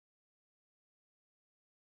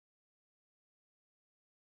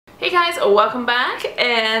Hey guys, welcome back,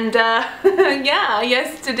 and yeah,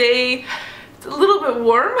 yes, today it's a little bit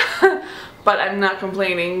warm, but I'm not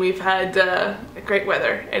complaining. We've had great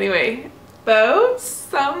weather. Anyway, about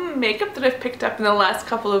some makeup that I've picked up in the last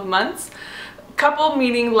couple of months. Couple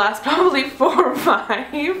meaning last probably 4 or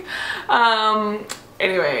 5.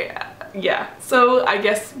 Anyway, yeah, so I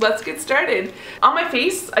guess let's get started. On my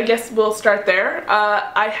face, I guess we'll start there.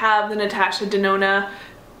 I have the Natasha Denona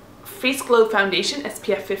Face Glow Foundation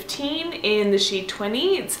SPF 15 in the shade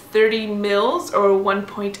 20. It's 30 mils or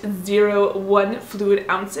 1.01 fluid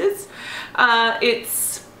ounces.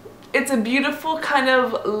 It's a beautiful kind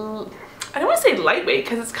of, I don't want to say lightweight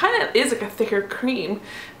because it's kind of is like a thicker cream,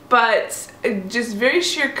 but just very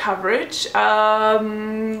sheer coverage.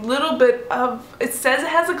 Little bit of, it says it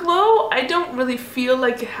has a glow. I don't really feel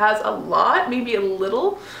like it has a lot, maybe a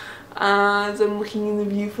little. As I'm looking in the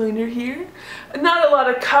viewfinder here. Not a lot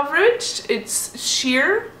of coverage, it's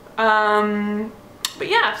sheer. But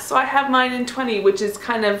yeah, so I have mine in 20, which is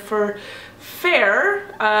kind of for fair,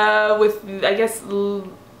 with I guess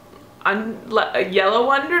yellow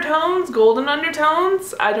undertones, golden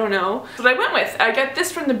undertones, I don't know. But I went with, I got this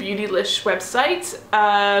from the Beautylish website.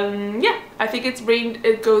 Yeah, I think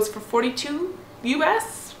it goes for $42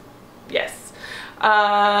 US, yes.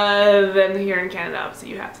 Then here in Canada, obviously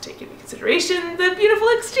you have to take into consideration the beautiful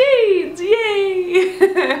exchange, yay!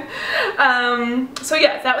 So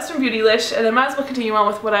yeah, that was from Beautylish, and I might as well continue on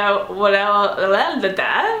with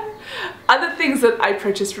other things that I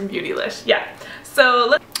purchased from Beautylish. Yeah,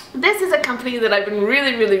 so this is a company that I've been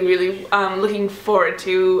really looking forward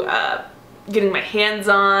to getting my hands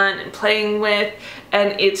on and playing with,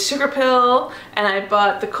 and it's Sugarpill, and I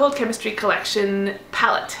bought the Cold Chemistry Collection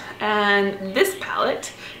palette, and this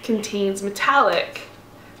palette contains metallic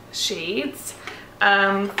shades,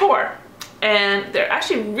 4, and they're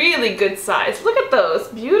actually really good size. Look at those,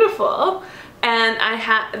 beautiful. And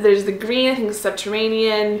there's the green, I think it's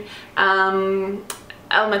Subterranean,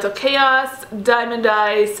 Elemental Chaos, Diamond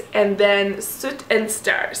Eyes, and then Soot and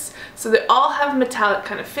Stars. So they all have metallic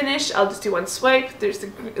kind of finish. I'll just do one swipe. There's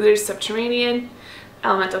Subterranean,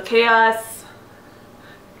 Elemental Chaos,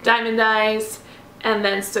 Diamond Eyes, and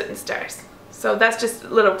then Soot and Stars. So that's just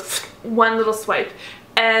one little swipe.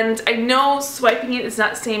 And I know swiping it is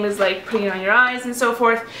not the same as like putting it on your eyes and so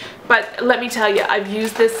forth, but let me tell you, I've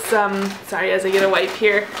used this, sorry, as I get a wipe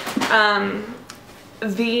here,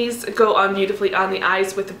 these go on beautifully on the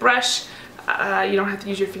eyes with a brush. You don't have to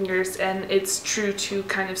use your fingers, and it's true to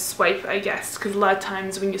kind of swipe, I guess, because a lot of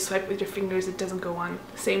times when you swipe with your fingers it doesn't go on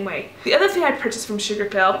the same way. The other thing I purchased from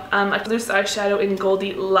Sugarpill, a loose eyeshadow in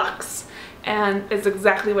Goldie Luxe, and it's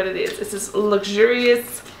exactly what it is. It's this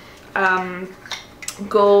luxurious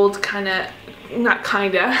gold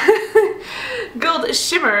gold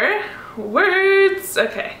shimmer. Words,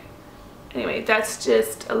 okay. Anyway, that's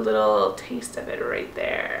just a little taste of it right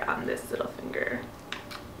there on this little finger.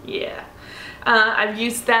 Yeah. I've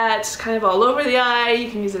used that kind of all over the eye. You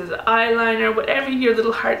can use it as an eyeliner, whatever your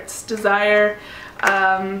little heart's desire,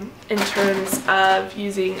 in terms of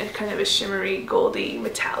using a kind of a shimmery, goldy,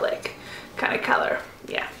 metallic kind of color.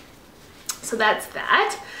 Yeah. So that's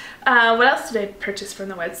that. What else did I purchase from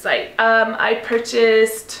the website? I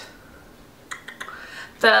purchased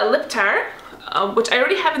the lip tar, which I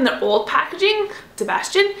already have in the old packaging,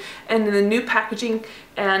 Sebastian, and in the new packaging,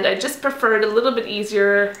 and I just preferred a little bit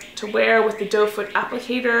easier to wear with the doe foot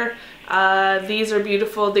applicator. These are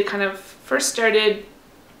beautiful. They kind of first started,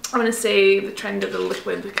 I want to say, the trend of the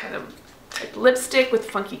liquid kind of type lipstick with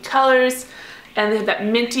funky colors, and they have that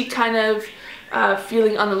minty kind of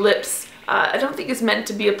feeling on the lips. I don't think it's meant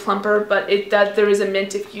to be a plumper, but there is a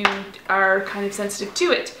mint if you are kind of sensitive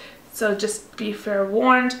to it. So just be fair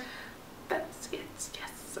warned. That's it,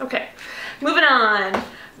 yes. Okay, moving on.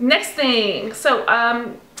 Next thing, so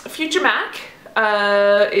Future M.A.C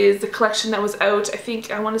is the collection that was out, I think,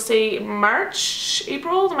 I want to say March,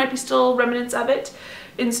 April. There might be still remnants of it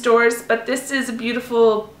in stores, but this is a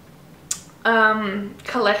beautiful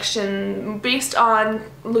collection based on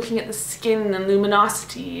looking at the skin and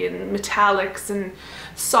luminosity and metallics and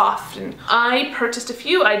soft, and I purchased a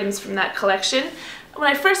few items from that collection. When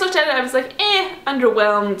I first looked at it, I was like,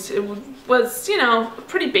 underwhelmed. It was, you know,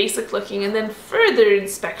 pretty basic looking, and then further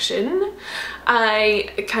inspection,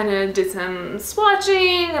 I kind of did some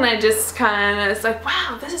swatching, and I just kind of was like,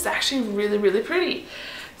 wow, this is actually really pretty.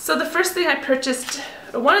 So the first thing I purchased,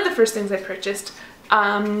 or one of the first things I purchased,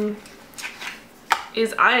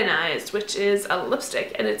 is Ionized, which is a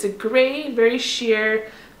lipstick, and it's a gray, very sheer,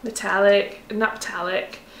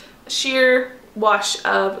 sheer wash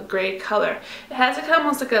of gray color. It has like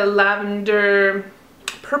almost like a lavender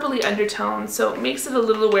purpley undertone, so it makes it a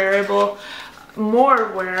little wearable,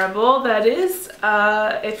 more wearable, that is,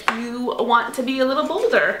 if you want to be a little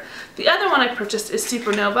bolder. The other one I purchased is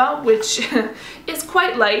Supernova, which is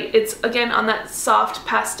quite light. It's again on that soft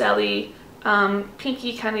pastel-y,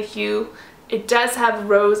 pinky kind of hue. It does have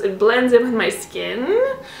rose. It blends in with my skin,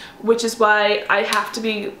 which is why I have to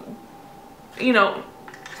be, you know,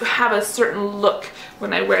 have a certain look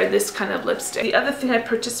when I wear this kind of lipstick. The other thing I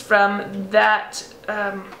purchased from that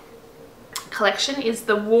collection is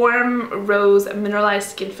the Warm Rose Mineralized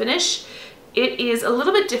Skin Finish. It is a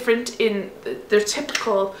little bit different in their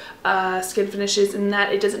typical skin finishes in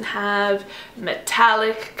that it doesn't have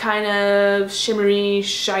metallic kind of shimmery,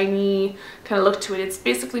 shiny kind of look to it. It's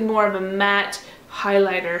basically more of a matte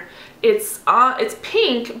highlighter. It's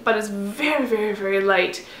pink, but it's very, very, very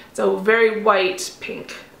light. So very white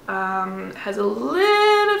pink. Has a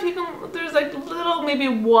little, there's like little maybe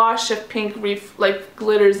wash of pink like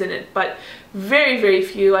glitters in it, but very, very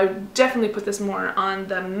few. I would definitely put this more on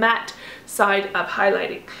the matte side of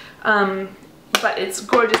highlighting. But it's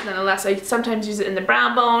gorgeous nonetheless. I sometimes use it in the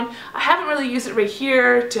brown bone. I haven't really used it right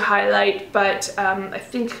here to highlight, but I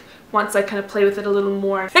think once I kind of play with it a little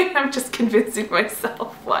more, I'm just convincing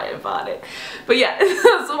myself why I bought it. But yeah,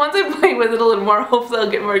 so once I play with it a little more, hopefully I'll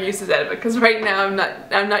get more uses out of it, because right now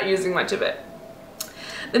I'm not using much of it.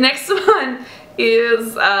 The next one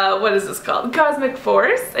is, what is this called? Cosmic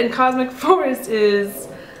Force, and Cosmic Force is,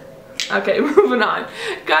 okay, moving on.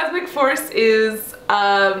 Cosmic Force is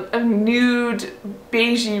a nude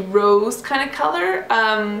beigey rose kind of color,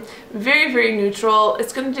 very, very neutral.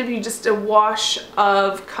 It's going to give you just a wash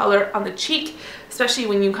of color on the cheek, especially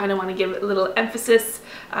when you kind of want to give it a little emphasis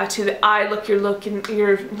to the eye look you're looking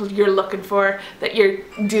for, that you're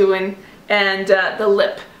doing, and the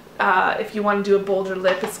lip. If you want to do a bolder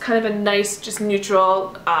lip, it's kind of a nice, just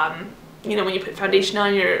neutral. You know, when you put foundation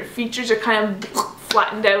on, your features are kind of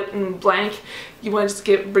flattened out and blank. You want to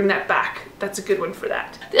just bring that back. That's a good one for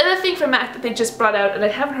that. The other thing from M.A.C that they just brought out, and I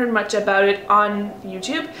haven't heard much about it on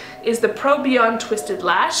YouTube, is the Pro Beyond Twisted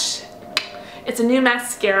Lash. It's a new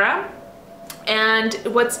mascara, and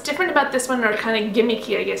what's different about this one, or kind of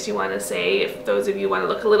gimmicky I guess you want to say, if those of you want to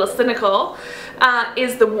look a little cynical,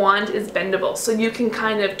 is the wand is bendable. So you can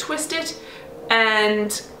kind of twist it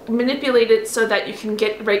and manipulate it so that you can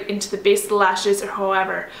get right into the base of the lashes or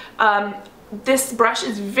however. This brush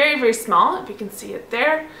is very, very small, if you can see it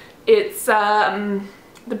there. It's, the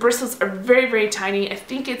bristles are very, very tiny. I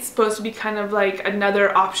think it's supposed to be kind of like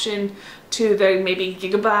another option to the maybe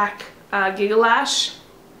Giga Lash,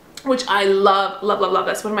 which I love, love, love, love.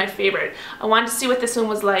 That's one of my favorite. I wanted to see what this one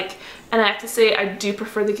was like, and I have to say I do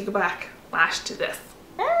prefer the Giga Lash to this.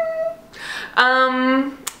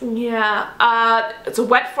 Yeah, it's a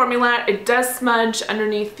wet formula. It does smudge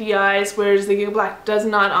underneath the eyes, whereas the Giga Black does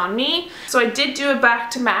not on me. So I did do it back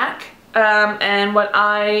to M.A.C, and what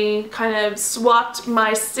I kind of swapped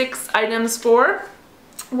my 6 items for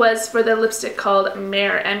was for the lipstick called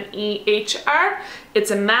Mehr, M-E-H-R. It's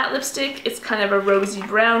a matte lipstick. It's kind of a rosy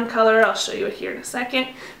brown color. I'll show you it here in a second.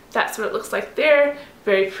 That's what it looks like there.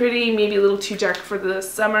 Very pretty, maybe a little too dark for the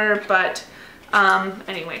summer, but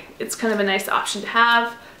anyway, it's kind of a nice option to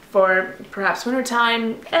have for perhaps winter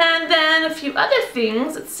time. And then a few other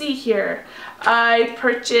things. Let's see here. I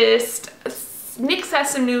purchased, NYX has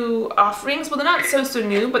some new offerings. Well, they're not so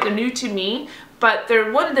new, but they're new to me. But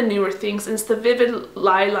they're one of the newer things, and it's the Vivid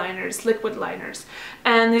Liners, liquid liners.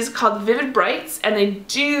 And these are called Vivid Brights, and they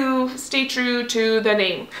do stay true to the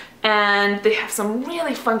name. And they have some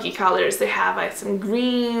really funky colors. They have like some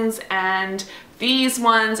greens and these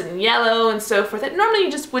ones and yellow and so forth that normally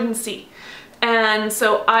you just wouldn't see. And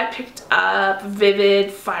so I picked up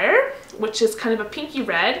Vivid Fire, which is kind of a pinky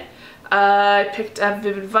red. I picked up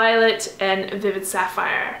Vivid Violet and Vivid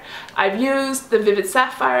Sapphire. I've used the Vivid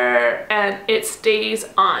Sapphire and it stays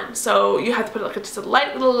on. So you have to put like just a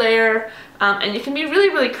light little layer, and you can be really,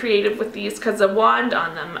 really creative with these because the wand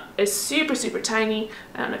on them is super, super tiny.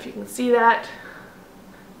 I don't know if you can see that.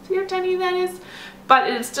 See how tiny that is? But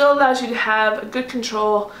it still allows you to have good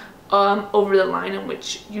control over the line in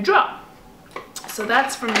which you draw. So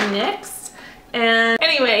that's from NYX. And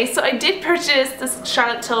anyway, so I did purchase this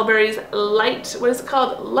Charlotte Tilbury's Light, what is it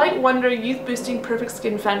called? Light Wonder Youth Boosting Perfect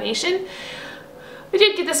Skin Foundation. I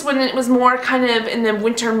did get this when it was more kind of in the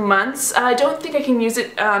winter months. I don't think I can use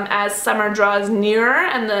it as summer draws nearer,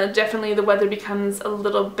 and definitely the weather becomes a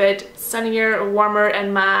little bit sunnier, warmer,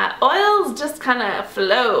 and my oils just kind of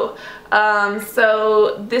flow.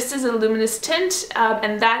 So this is a luminous tint,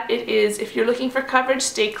 and that it is, if you're looking for coverage,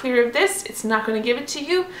 stay clear of this. It's not going to give it to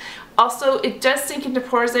you. Also, it does sink into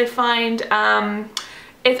pores, I find.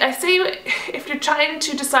 I say if you're trying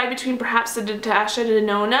to decide between perhaps the Natasha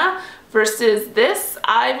Denona versus this,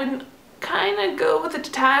 I would kind of go with the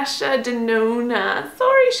Natasha Denona.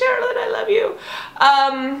 Sorry, Charlotte, I love you.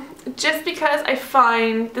 Just because I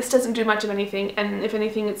find this doesn't do much of anything, and if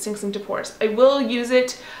anything, it sinks into pores. I will use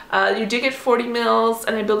it. You do get 40 mils,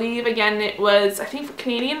 and I believe, again, it was, I think for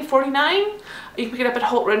Canadian, 49. You can pick it up at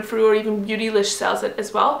Holt Renfrew, or even Beautylish sells it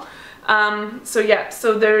as well. So yeah,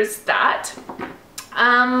 so there's that.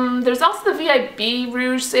 There's also the VIB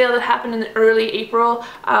Rouge sale that happened in early April.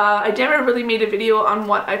 I never really made a video on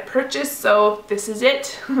what I purchased, so this is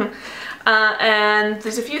it. And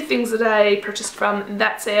there's a few things that I purchased from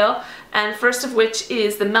that sale, and first of which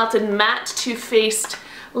is the Melted Matte Too Faced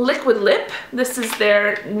Liquid Lip. This is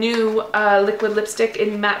their new liquid lipstick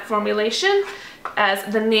in matte formulation, as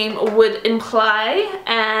the name would imply,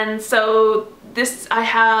 and so this I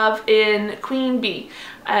have in Queen Bee.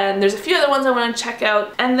 And there's a few other ones I want to check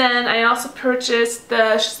out. And then I also purchased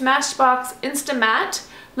the Smashbox Insta Matte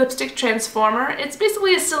Lipstick Transformer. It's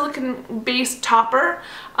basically a silicone-based topper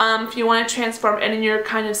if you want to transform any of your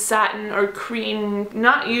kind of satin or cream,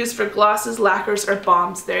 not used for glosses, lacquers, or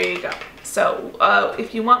balms. There you go. So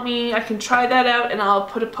if you want me, I can try that out, and I'll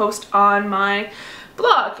put a post on my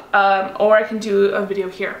blog, or I can do a video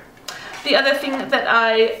here. The other thing that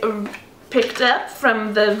I picked up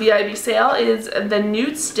from the VIB sale is the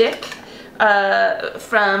Nude Stick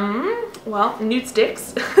from, well, Nude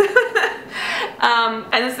Sticks.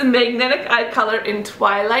 And it's the Magnetic Eye Color in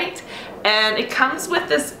Twilight, and it comes with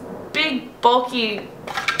this big bulky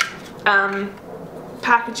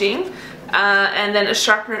packaging, and then a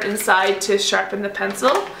sharpener inside to sharpen the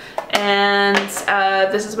pencil. And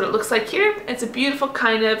this is what it looks like here. It's a beautiful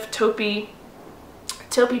kind of taupey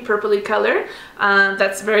purpley color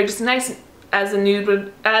that's very just nice, as the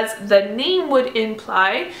name would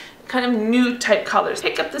imply, kind of nude type colors.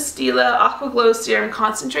 Pick up the Stila Aqua Glow Serum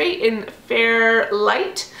Concentrate in Fair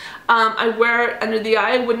Light. I wear it under the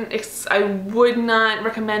eye. I would not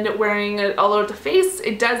recommend it wearing it all over the face.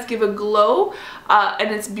 It does give a glow,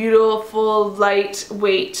 and it's beautiful,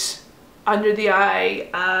 lightweight under the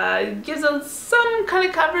eye. Gives some kind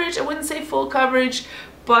of coverage. I wouldn't say full coverage,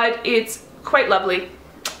 but it's quite lovely.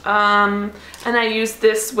 And I use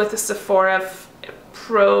this with a Sephora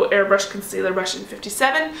Pro Airbrush Concealer Brush in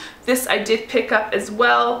 57. This I did pick up as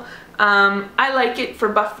well. I like it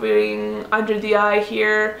for buffing under the eye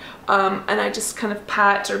here, and I just kind of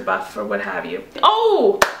pat or buff or what have you.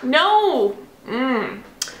 Oh, no!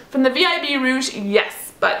 From the VIB Rouge,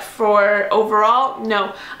 yes, but for overall,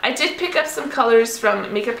 no. I did pick up some colors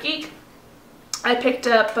from Makeup Geek. I picked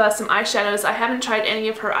up some eyeshadows. I haven't tried any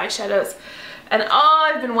of her eyeshadows. And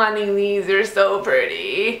oh, I've been wanting these. They're so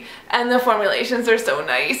pretty. And the formulations are so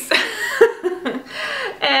nice.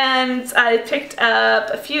 And I picked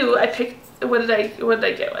up a few. What did I get?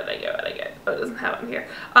 Oh, it doesn't have it here.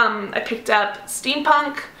 I picked up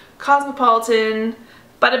Steampunk, Cosmopolitan,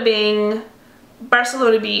 Bada Bing,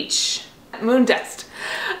 Barcelona Beach, Moon Dust.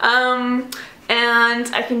 And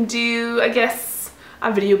I can do, I guess,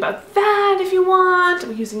 a video about that if you want.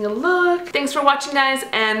 I'm using a look. Thanks for watching, guys,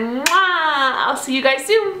 and mwah! I'll see you guys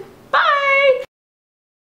soon. Bye!